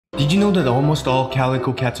Did you know that almost all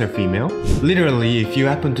calico cats are female? Literally, if you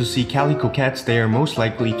happen to see calico cats, they are most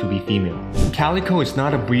likely to be female. Calico is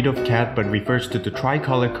not a breed of cat but refers to the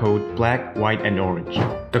tricolor coat black, white, and orange.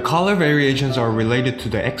 The color variations are related to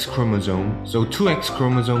the X chromosome, so 2 X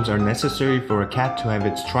chromosomes are necessary for a cat to have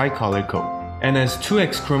its tricolor coat. And as 2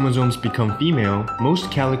 X chromosomes become female,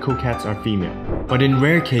 most calico cats are female. But in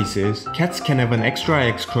rare cases, cats can have an extra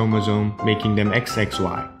X chromosome, making them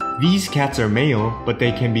XXY. These cats are male, but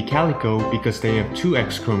they can be calico because they have 2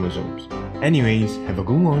 X chromosomes. Anyways, have a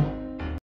good one.